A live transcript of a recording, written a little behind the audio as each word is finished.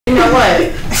what?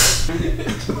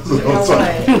 You know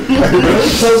what? Really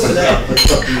close to that.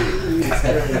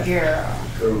 Girl.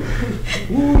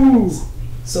 Ooh.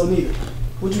 So Nita,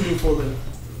 what you do for a living?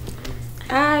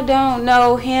 I don't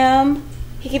know him.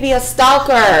 He could be a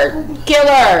stalker,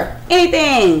 killer,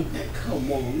 anything.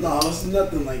 Come on, no, it's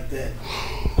nothing like that.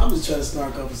 I'm just trying to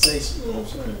start a conversation. You know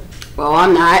what I'm saying? Well,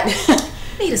 I'm not.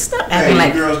 Need to stop acting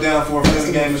like girls down for a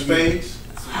friendly game of spades?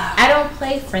 I don't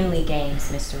play friendly games,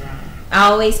 Mr. Ron. I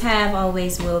always have,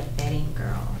 always will. Betting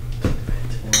girl.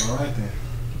 Well, all right then.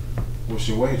 What's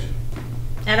your wager?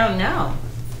 I don't know,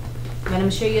 but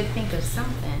I'm sure you'll think of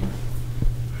something.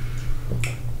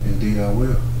 Indeed, I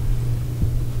will.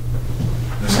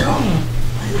 Let's go.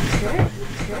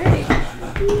 Okay.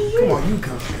 Come on, you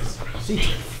come.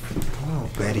 Come on,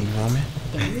 Betty woman.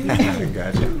 I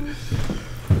got you.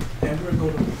 And we're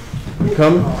going to. You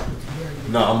coming?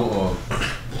 No, I'm gonna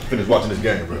finish watching this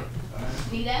game, bro.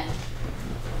 See that?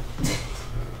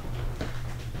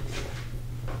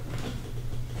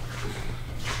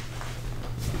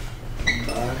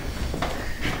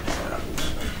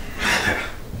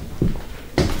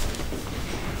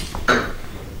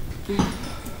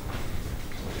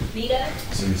 Vita?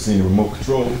 So you seen the remote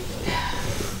control?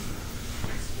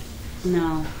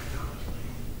 no.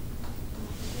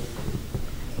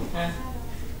 Huh?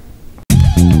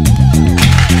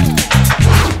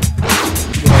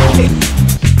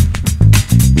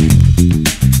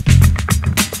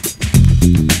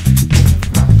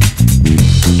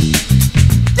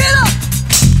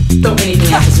 Throw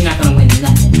anything out because you're not going to win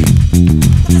nothing.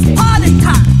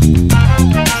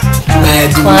 Man,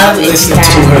 do Club not is listen back.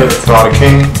 to her. Draw the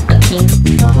king. A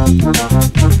king.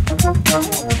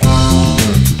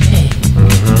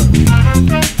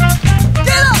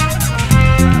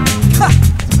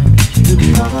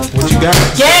 What you got?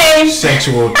 Game.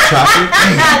 Sexual chocolate.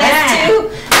 That's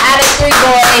 2 out of 3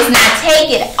 boys. Now take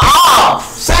it off.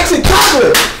 Sexy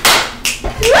chocolate.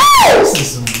 This is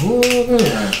some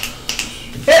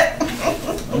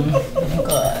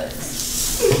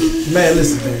Man,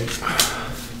 listen, man.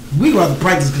 We gonna have to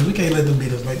practice because we can't let them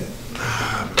beat us like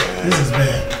that. This is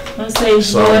bad. Let's say,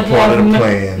 So Lord, part of have the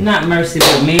plan. not mercy,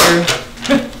 but mirror.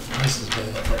 This is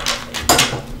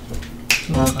bad.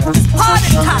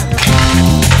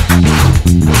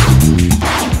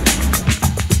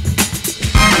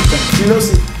 You know,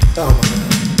 see, oh my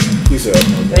God. He said,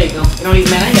 There you go. It don't even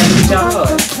matter. I ain't got to beat y'all hard.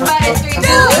 1 to 3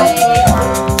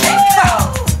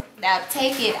 boys. Now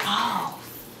take it off.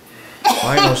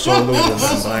 I ain't no sore loser,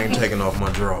 but I ain't taking off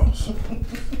my drawers.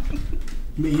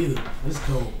 Me either. It's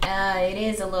cold. It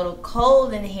is a little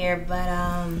cold in here, but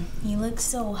you look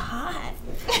so hot.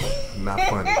 Not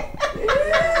funny.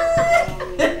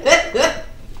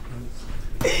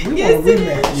 We want a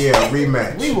rematch. Yeah,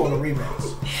 rematch. We want a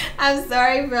rematch. I'm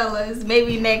sorry, fellas.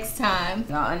 Maybe next time.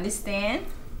 Y'all understand?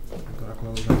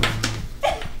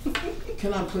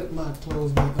 Can I put my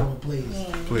clothes back on, please?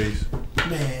 Please.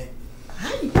 Man,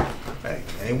 how you? Hey,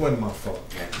 it wasn't my fault,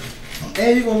 man.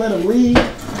 And you gonna let them leave?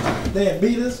 They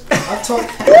beat us? I told you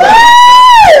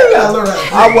gotta learn how to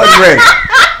play. I wasn't ready.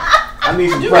 I need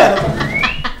some You practice.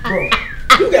 gotta, bro,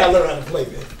 you gotta learn how to play,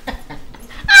 man.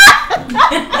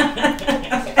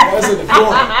 Boys in the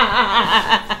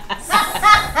corner.